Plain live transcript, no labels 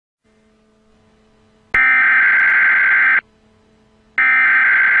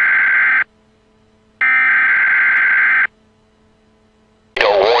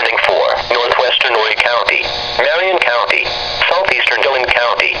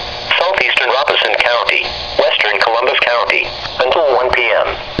southeastern Robeson County, western Columbus County, until 1 p.m.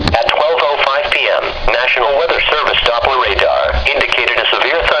 At 12:05 p.m., National Weather Service Doppler radar indicated a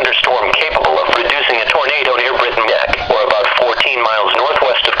severe thunderstorm capable of producing a tornado near Britton Neck, or about 14 miles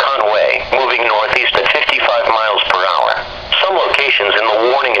northwest of Conway, moving northeast at 55 miles per hour. Some locations in the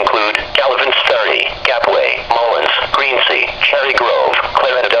warning include Gallivan's Ferry, Gapway, Mullins, Greensea, Cherry Grove,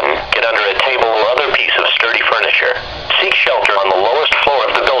 Clarendon. Get under a table or other piece of sturdy furniture. Seek shelter on the lowest floor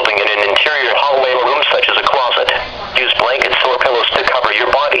of the building in an interior hallway or room such as a closet. Use blankets or pillows to cover your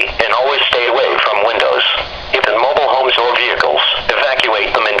body, and always stay away from windows. If in mobile homes or vehicles,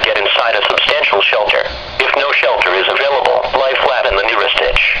 evacuate them and get inside a substantial shelter. If no shelter is available, lie flat in the nearest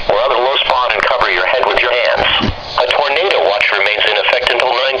ditch or other low spot and cover your head with your hands. A tornado watch remains in effect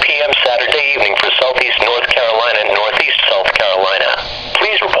until 9 p.m. Saturday evening for southeast North Carolina and northeast South Carolina.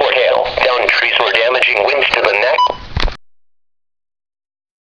 Please report hail, downed trees or damaging winds to the neck.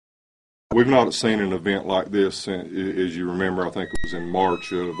 We've not seen an event like this, as you remember, I think it was in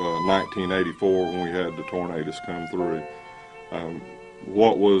March of 1984 when we had the tornadoes come through.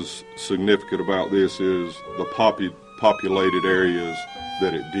 What was significant about this is the populated areas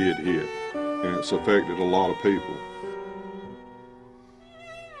that it did hit, and it's affected a lot of people.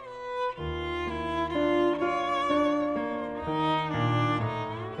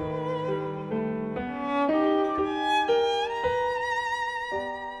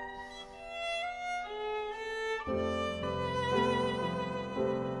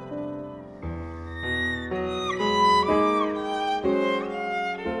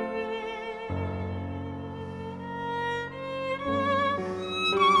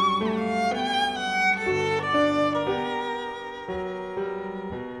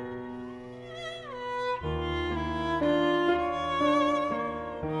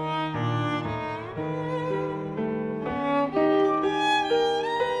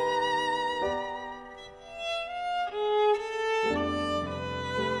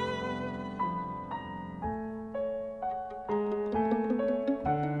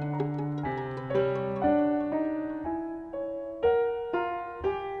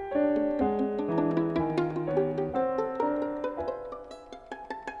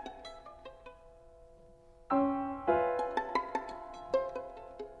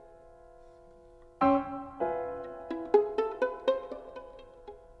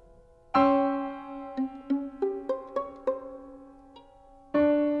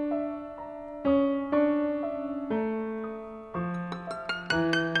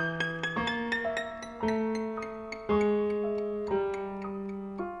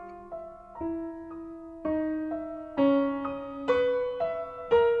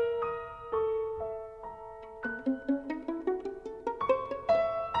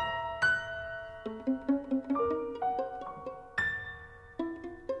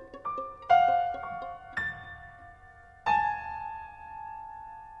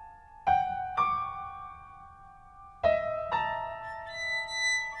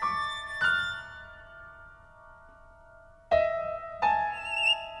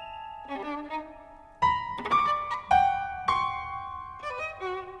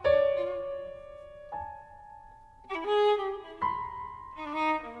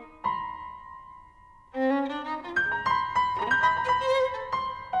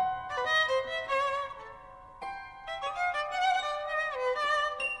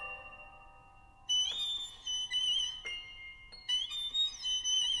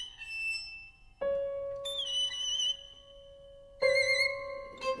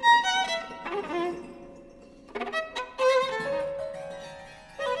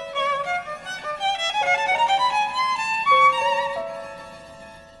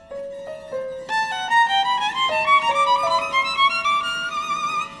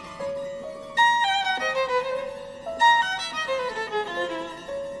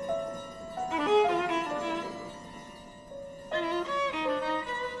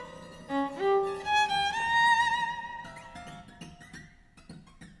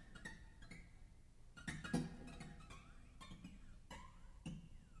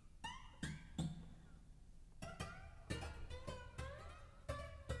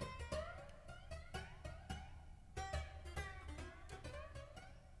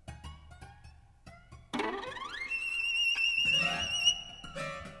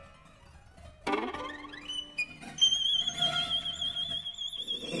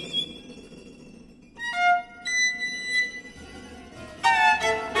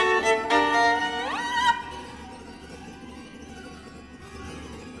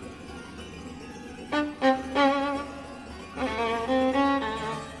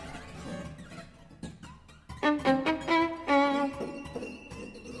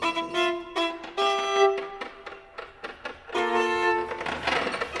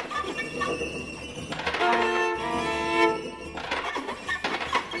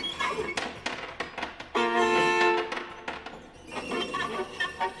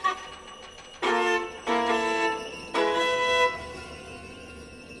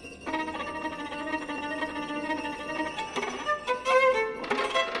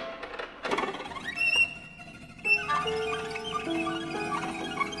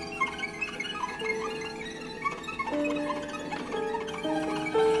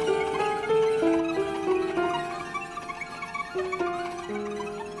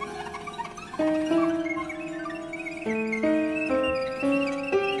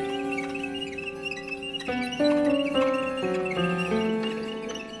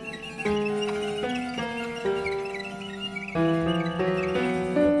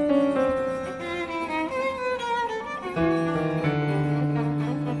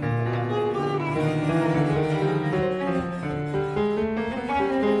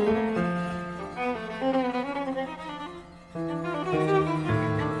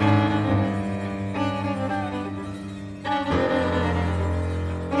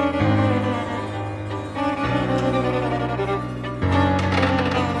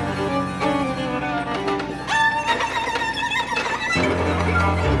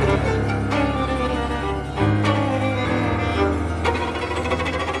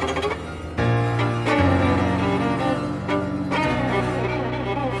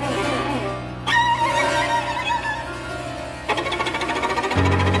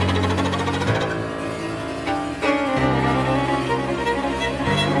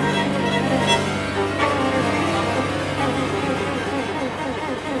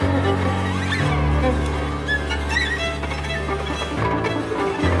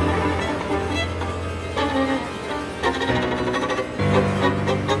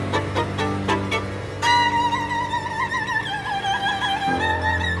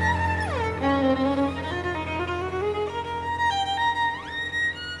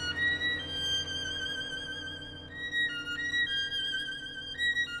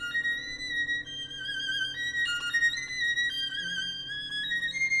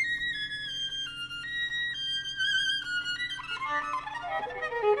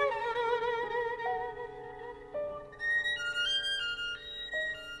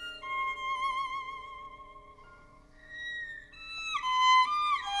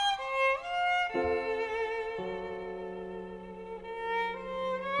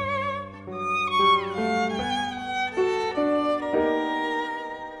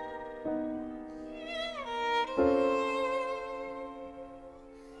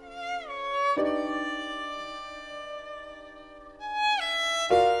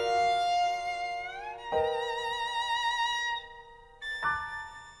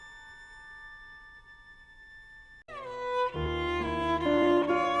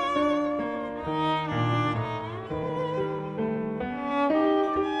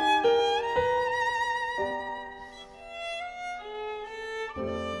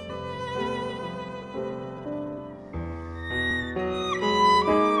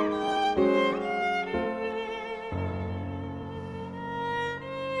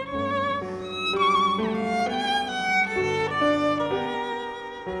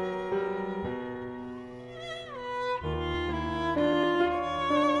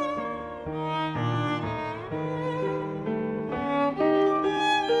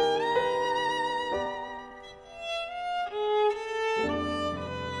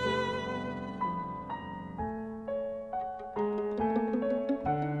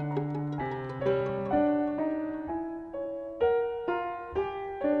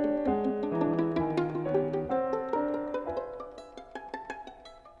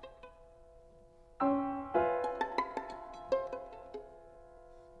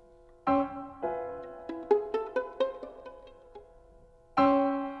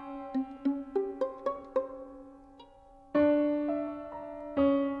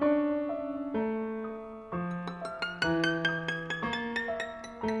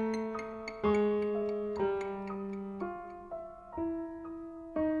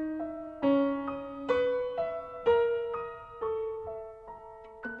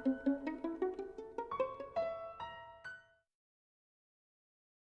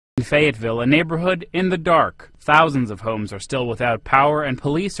 In Fayetteville, a neighborhood in the dark. Thousands of homes are still without power, and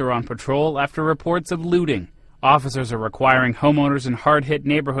police are on patrol after reports of looting. Officers are requiring homeowners in hard-hit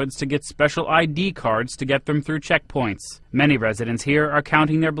neighborhoods to get special ID cards to get them through checkpoints. Many residents here are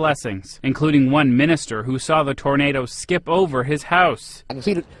counting their blessings, including one minister who saw the tornado skip over his house. I can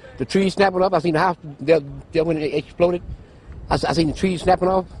see the trees snapping off. I seen the house when it exploded. I seen the trees snapping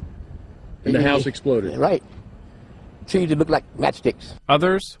off. And the house exploded. Right. Trees that look like matchsticks.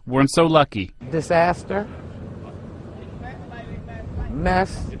 Others weren't so lucky. Disaster.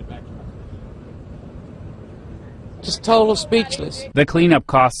 Mess. Just total speechless. The cleanup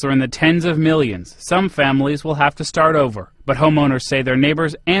costs are in the tens of millions. Some families will have to start over, but homeowners say their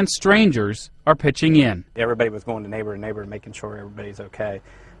neighbors and strangers are pitching in. Everybody was going to neighbor to neighbor, making sure everybody's okay.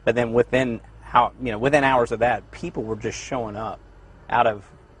 But then within hours of that, people were just showing up out of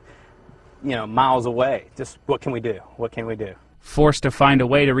miles away. Just what can we do? What can we do? Forced to find a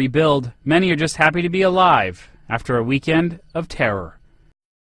way to rebuild, many are just happy to be alive after a weekend of terror.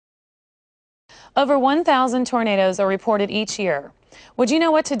 Over 1,000 tornadoes are reported each year. Would you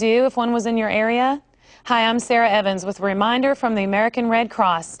know what to do if one was in your area? Hi, I'm Sarah Evans with a reminder from the American Red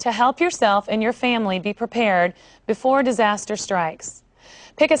Cross to help yourself and your family be prepared before disaster strikes.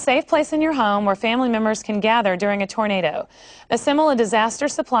 Pick a safe place in your home where family members can gather during a tornado. Assemble a disaster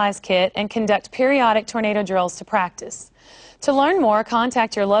supplies kit and conduct periodic tornado drills to practice. To learn more,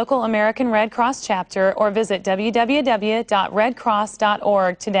 contact your local American Red Cross chapter or visit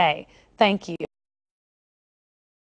www.redcross.org today. Thank you.